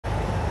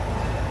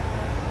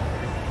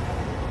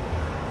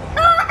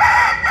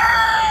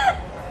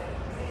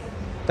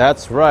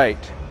That's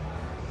right.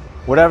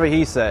 Whatever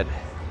he said.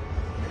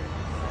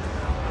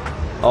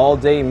 All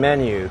day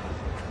menu.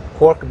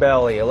 Pork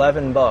belly,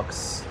 11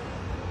 bucks.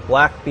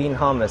 Black bean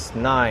hummus,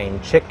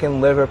 9.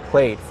 Chicken liver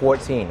plate,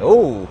 14.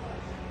 Ooh,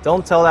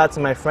 don't tell that to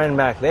my friend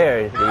back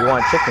there that you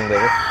want chicken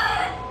liver.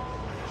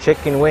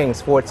 Chicken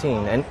wings,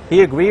 14. And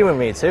he agreed with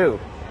me too.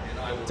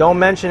 Don't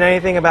mention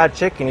anything about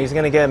chicken, he's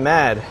gonna get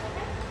mad.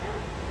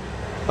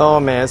 Oh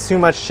man, it's too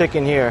much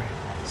chicken here.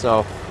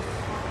 So,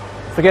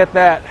 forget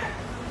that.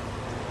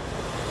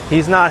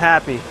 He's not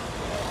happy.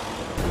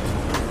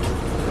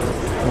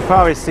 You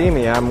probably see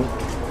me,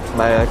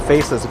 my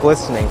face is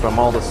glistening from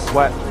all the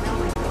sweat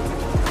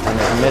and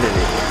the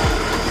humidity.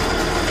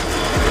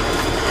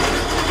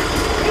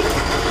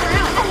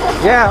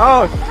 Yeah,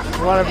 oh,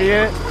 you wanna be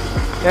in it?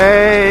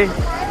 Hey!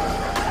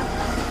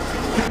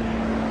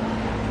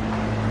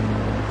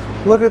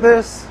 Look at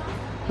this.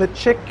 The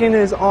chicken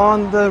is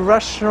on the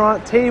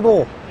restaurant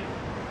table.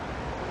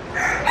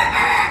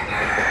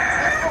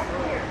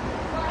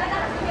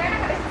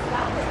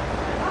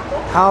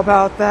 How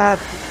about that?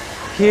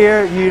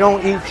 Here, you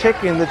don't eat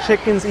chicken, the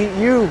chickens eat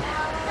you.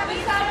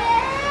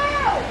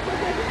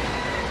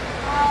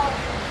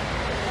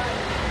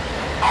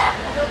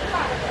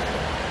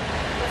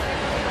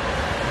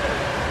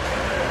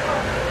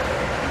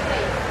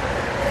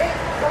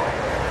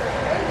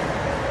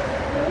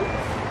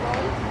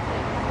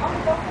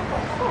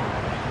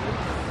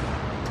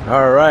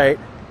 All right.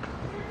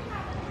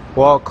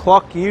 Well,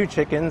 cluck you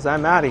chickens,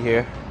 I'm out of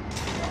here.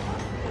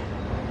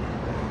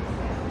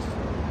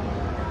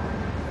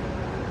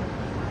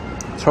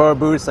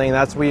 Turbo saying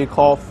that's what you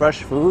call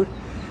fresh food?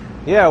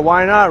 Yeah,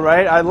 why not,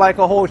 right? I'd like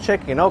a whole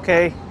chicken.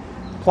 Okay,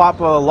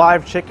 plop a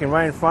live chicken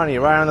right in front of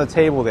you, right on the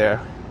table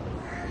there.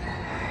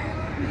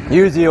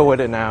 You deal with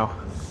it now.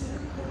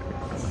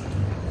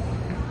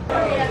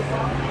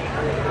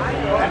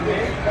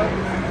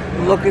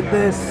 Look at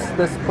this.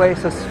 This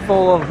place is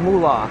full of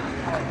moolah.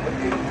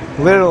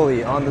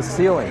 Literally on the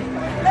ceiling.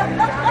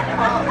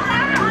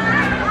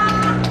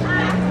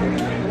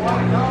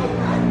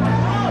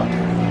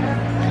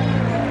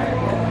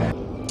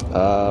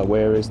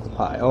 Where is the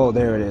pie? Oh,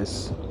 there it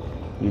is.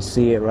 You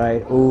see it,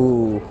 right?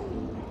 Ooh.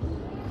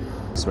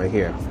 It's right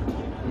here.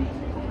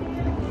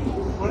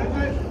 What is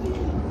it?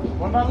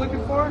 What am I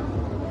looking for?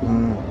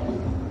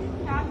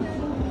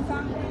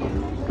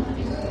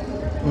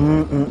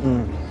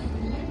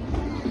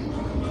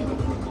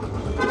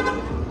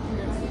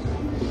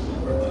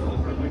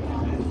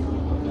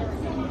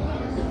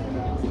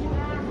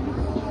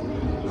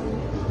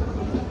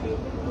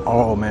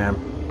 Oh man,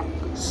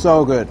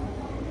 so good.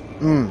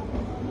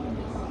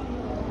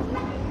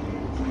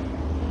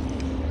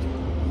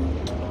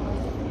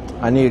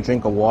 I need a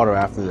drink of water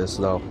after this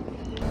though.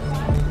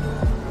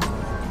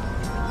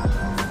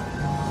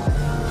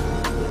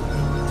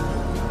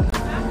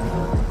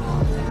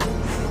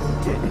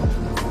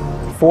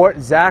 Fort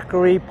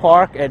Zachary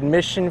Park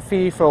admission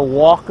fee for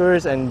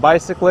walkers and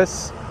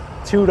bicyclists,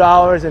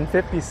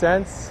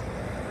 $2.50.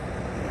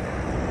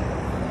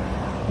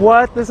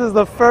 What? This is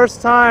the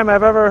first time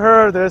I've ever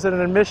heard there's an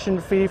admission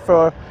fee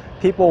for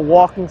people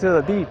walking to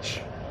the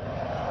beach.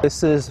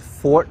 This is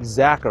Fort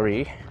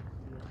Zachary.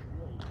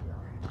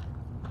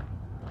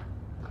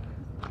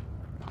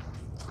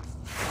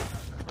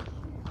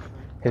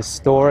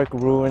 Historic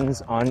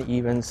ruins,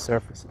 uneven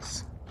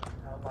surfaces.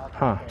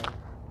 Huh.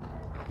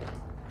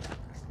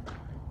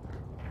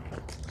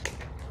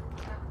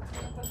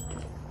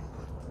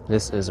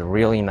 This is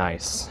really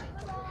nice.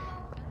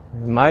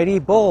 Mighty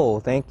Bull,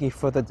 thank you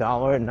for the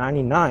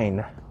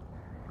 $1.99.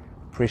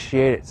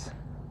 Appreciate it.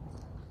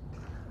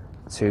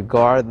 To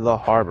guard the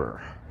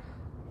harbor.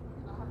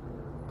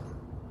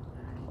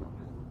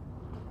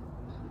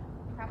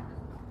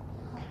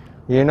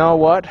 You know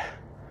what?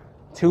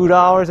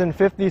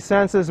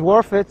 $2.50 is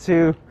worth it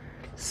to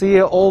see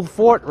an old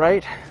fort,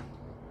 right?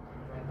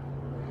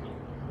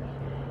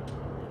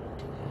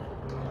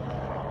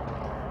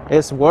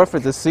 It's worth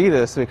it to see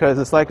this because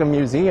it's like a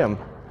museum.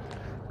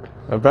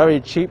 A very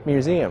cheap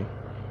museum.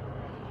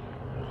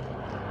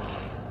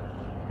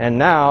 And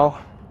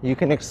now you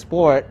can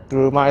explore it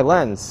through my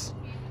lens.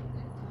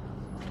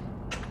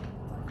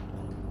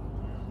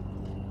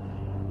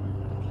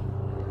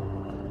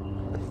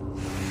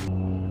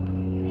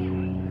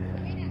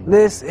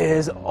 This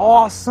is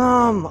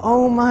awesome!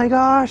 Oh my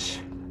gosh!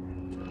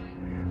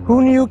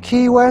 Who knew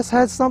Key West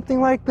had something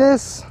like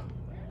this?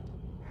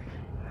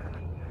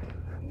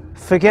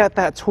 Forget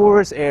that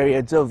tourist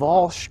area,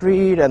 Duval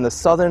Street and the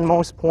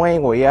southernmost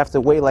point where you have to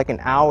wait like an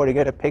hour to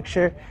get a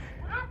picture,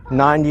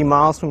 90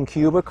 miles from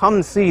Cuba. Come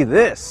and see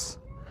this.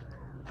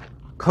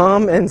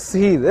 Come and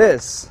see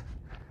this.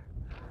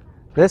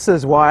 This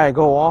is why I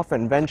go off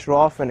and venture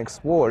off and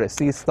explore, to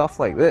see stuff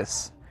like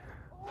this.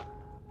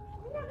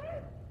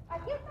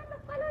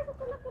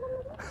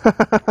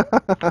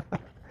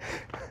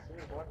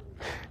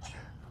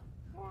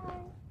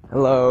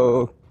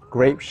 Hello,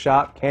 grape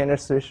shop,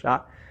 canister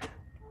shop.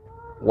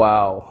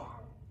 Wow.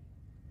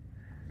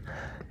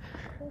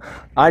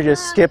 I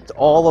just skipped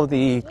all of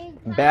the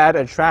bad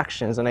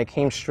attractions and I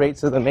came straight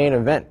to the main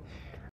event.